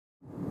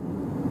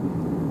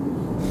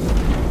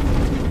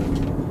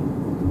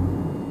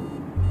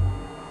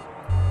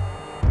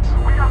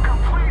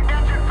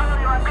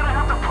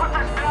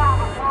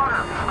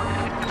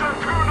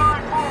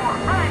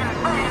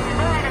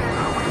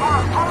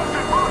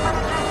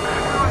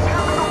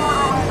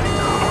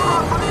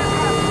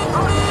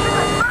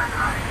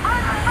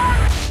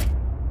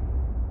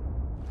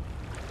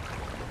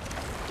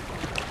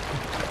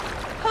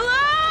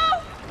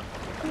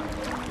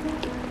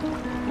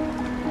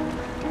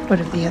What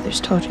have the others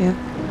told you?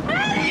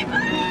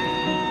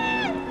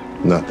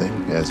 Nothing,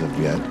 as of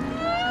yet.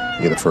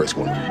 You're the first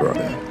one we brought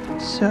in.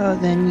 So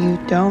then you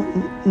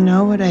don't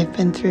know what I've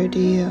been through, do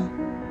you?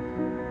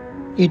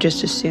 You're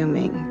just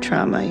assuming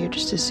trauma. You're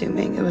just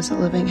assuming it was a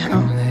living hell.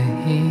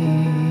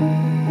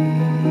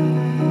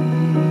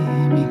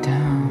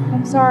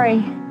 I'm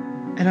sorry.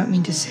 I don't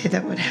mean to say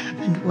that what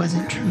happened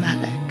wasn't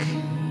traumatic.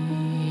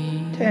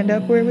 To end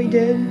up where we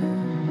did,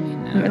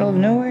 in the middle of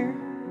nowhere,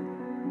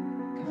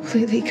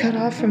 completely cut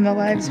off from the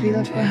lives we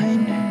left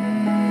behind.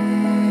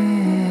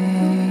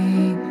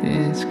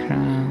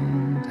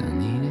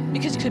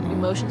 Because it could be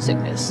motion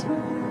sickness.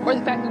 Or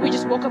the fact that we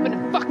just woke up in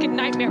a fucking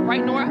nightmare,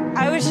 right, Nora?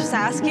 I was just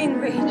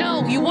asking, but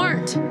No, you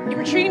weren't. You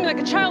were treating me like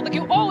a child, like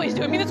you always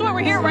do. I mean, that's why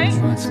we're here, right?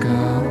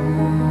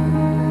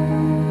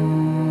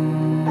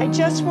 I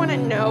just want to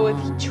know if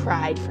he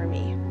tried for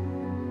me.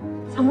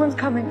 Someone's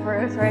coming for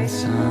us, right?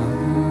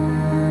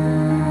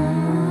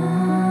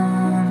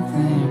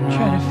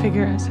 Trying to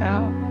figure us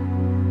out.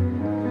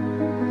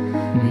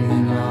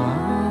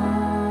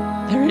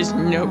 There is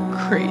no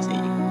crazy.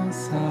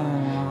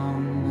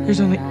 There's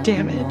only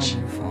damage.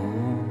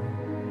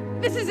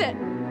 This is it.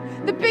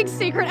 The big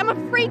secret. I'm a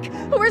freak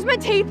who wears my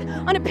teeth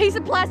on a piece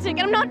of plastic,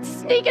 and I'm not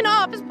sneaking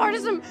off as part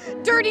of some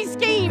dirty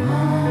scheme.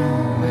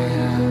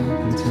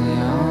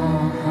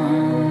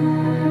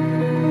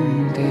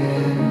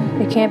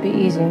 It can't be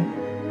easy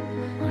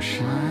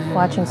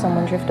watching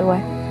someone drift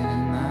away.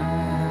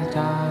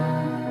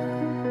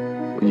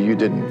 You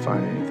didn't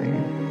find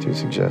anything to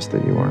suggest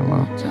that you weren't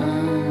alone.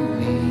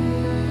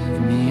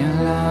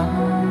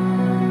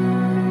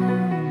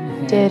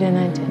 Did and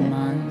I didn't.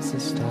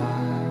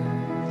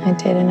 I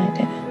did and I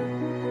didn't.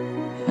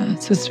 Yeah,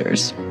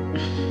 sisters.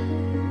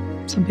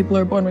 Some people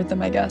are born with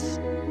them, I guess.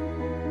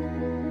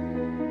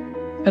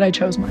 But I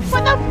chose mine.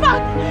 What the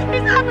fuck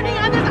is happening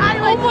on this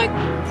island? Oh my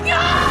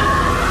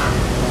god!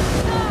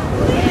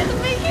 Please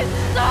make it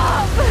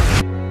stop!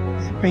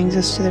 That brings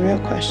us to the real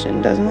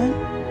question, doesn't it?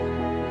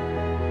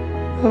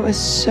 What was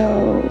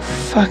so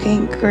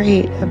fucking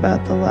great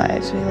about the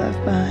lives we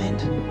left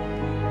behind?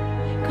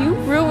 You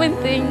ruin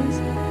things.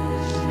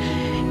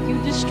 You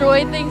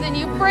destroy things and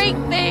you break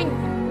things.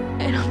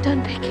 And I'm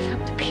done picking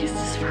up the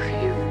pieces for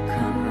you.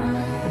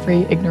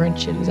 Every ignorant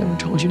shit who's ever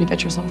told you to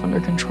get yourself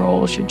under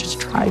control should just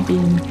try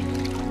being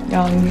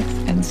young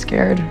and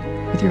scared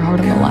with your heart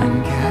on the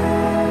line.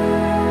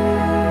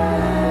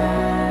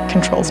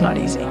 Control's not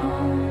easy.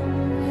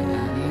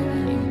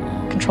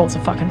 Control's a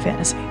fucking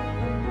fantasy.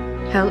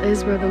 Hell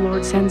is where the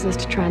Lord sends us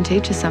to try and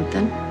teach us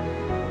something.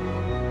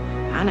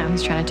 I know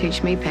he's trying to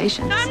teach me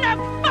patience. I'm not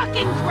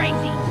fucking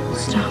crazy.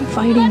 Stop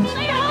fighting.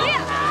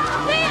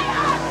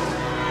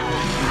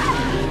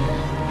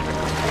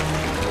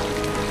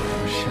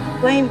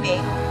 Blame me.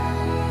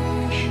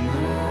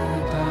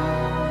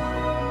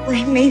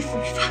 Blame me,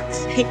 for fuck's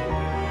sake.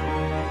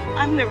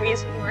 I'm the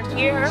reason we're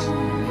here.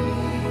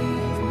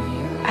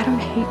 I don't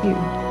hate you.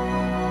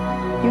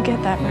 You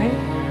get that, right?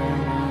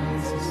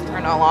 We're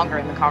no longer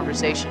in the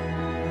conversation.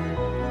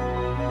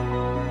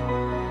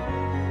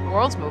 The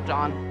world's moved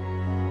on.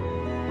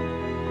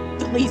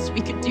 The least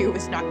we could do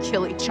is not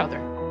kill each other.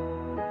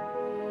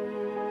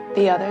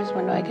 The others,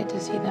 when do I get to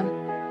see them?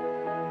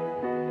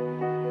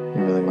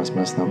 You really must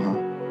miss them, huh?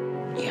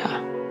 Yeah.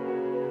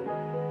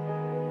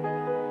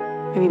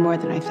 Maybe more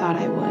than I thought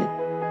I would.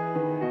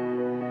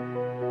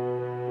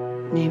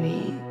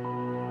 Maybe,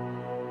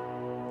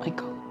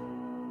 like,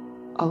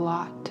 a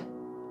lot.